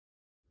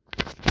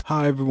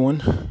Hi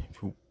everyone,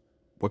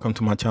 welcome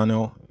to my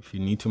channel. If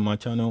you're new to my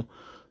channel,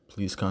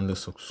 please kindly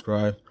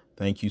subscribe.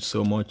 Thank you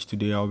so much.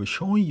 Today I'll be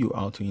showing you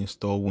how to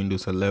install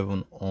Windows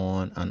 11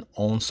 on an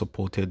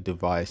unsupported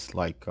device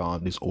like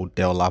this old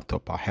Dell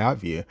laptop I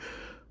have here.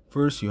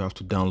 First, you have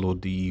to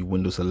download the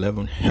Windows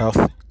 11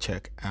 Health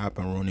Check app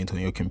and run it on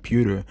your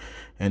computer,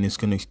 and it's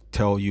going to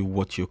tell you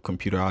what your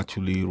computer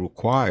actually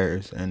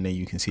requires. And then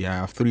you can see I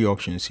have three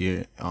options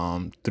here,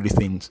 three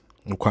things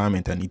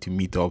requirement I need to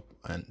meet up,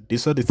 and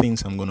these are the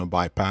things I'm going to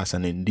bypass,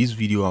 and in this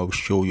video I'll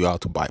show you how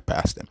to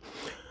bypass them.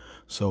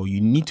 So you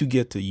need to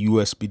get a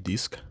USB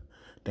disk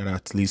that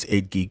at least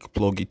 8 gig,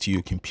 plug it to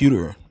your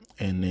computer,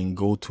 and then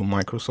go to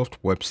Microsoft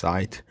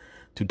website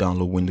to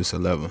download Windows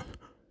 11.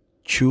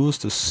 Choose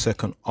the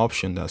second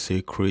option that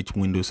say create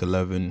Windows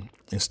 11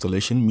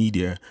 installation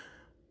media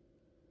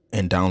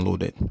and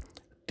download it.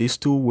 This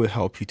tool will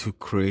help you to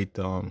create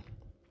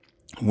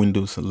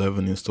Windows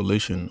 11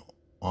 installation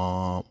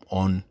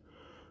on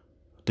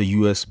the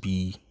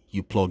USB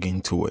you plug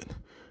into it.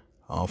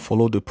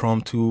 Follow the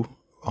prompt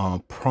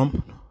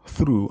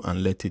through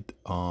and let it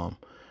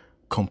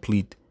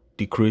complete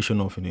the creation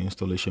of an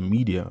installation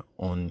media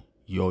on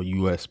your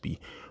USB.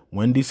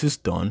 When this is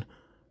done,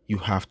 you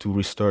have to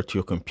restart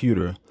your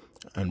computer,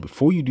 and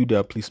before you do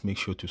that, please make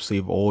sure to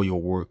save all your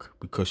work,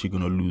 because you're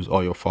going to lose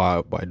all your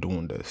file by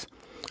doing this.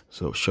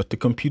 So shut the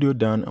computer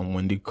down, and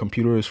when the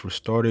computer is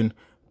restarting,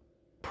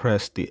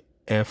 press the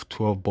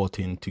F12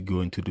 button to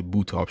go into the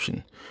boot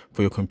option.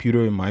 For your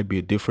computer it might be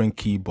a different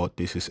key, but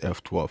this is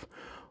F12.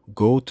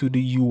 Go to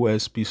the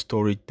USB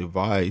storage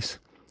device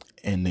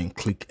and then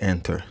click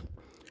enter.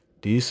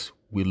 This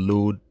will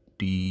load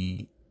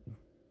the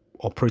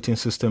operating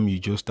system you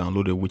just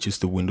downloaded, which is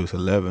the Windows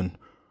 11,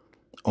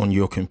 on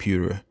your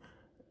computer.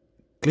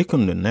 Click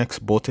on the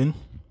next button.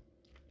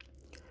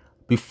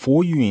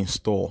 Before you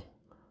install,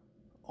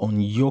 on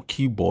your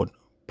keyboard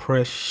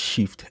press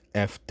Shift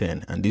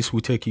F10, and this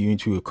will take you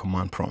into a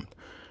command prompt.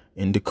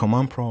 In the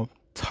command prompt,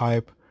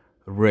 type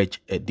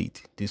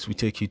regedit. This will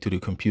take you to the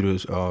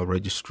computer's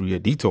registry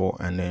editor,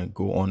 and then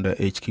go under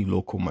HKey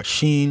local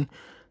machine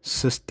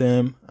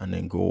system, and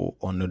then go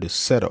under the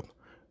setup.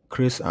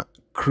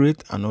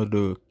 Create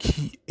another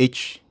key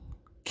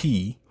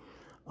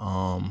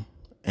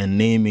and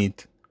name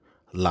it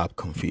lab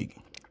config.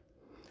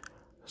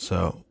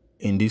 So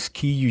in this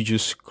key you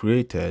just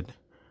created,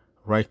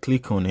 right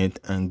click on it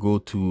and go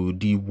to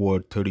the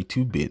word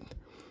 32-bit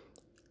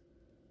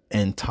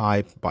and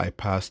type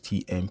bypass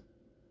TPMCheck.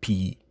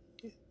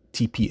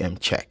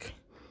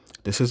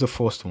 This is the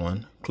first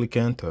one. Click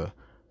enter,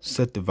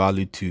 set the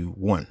value to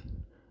 1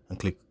 and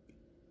click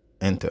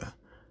enter.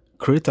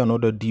 Create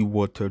another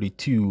word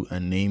 32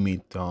 and name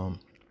it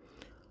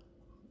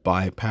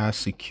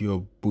bypass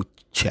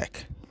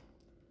SecureBootCheck.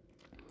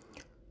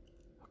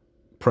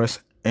 Press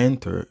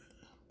enter,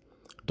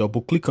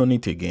 double click on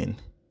it again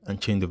and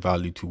change the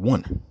value to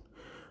 1.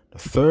 The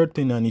third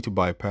thing I need to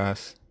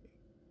bypass,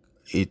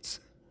 it's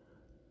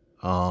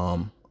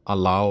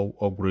allow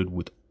upgrade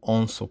with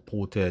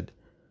unsupported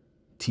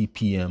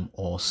TPM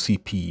or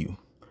CPU.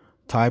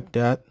 Type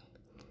that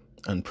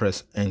and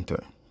press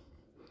enter.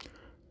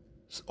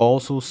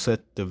 Also set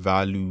the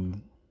value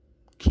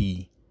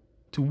key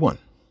to 1.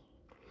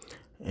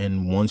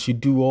 And once you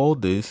do all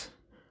this,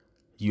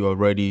 you are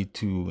ready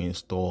to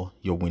install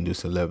your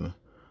Windows 11.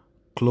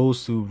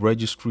 Close the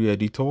registry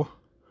editor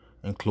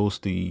and close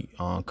the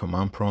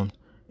command prompt,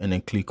 and then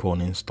click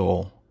on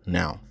install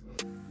now.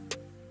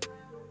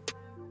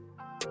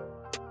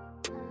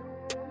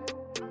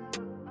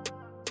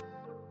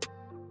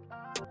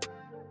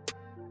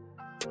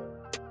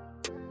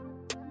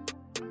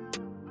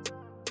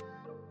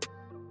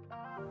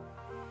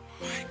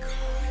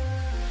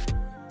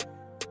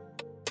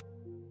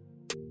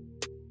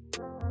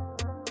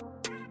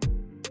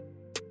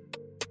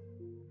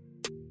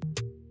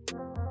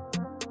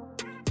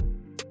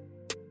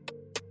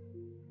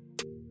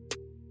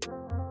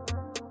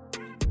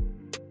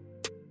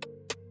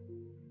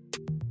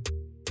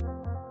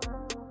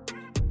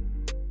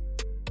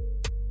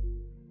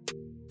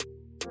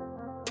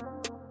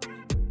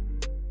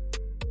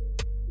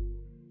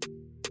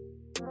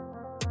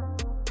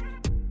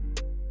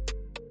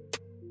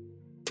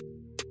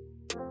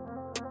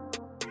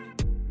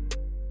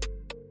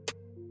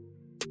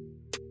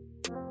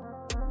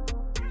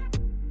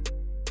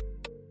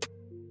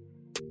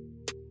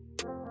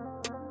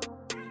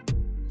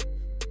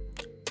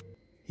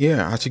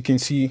 Yeah, as you can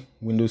see,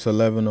 Windows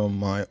 11 on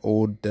my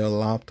old Dell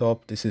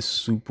laptop. This is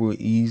super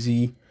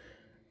easy.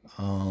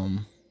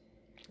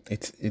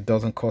 It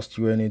doesn't cost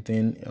you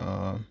anything.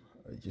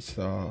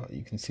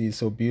 You can see it's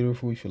so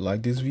beautiful. If you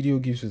like this video,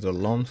 give it a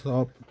thumbs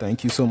up.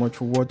 Thank you so much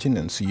for watching,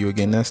 and see you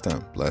again next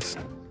time. Bless.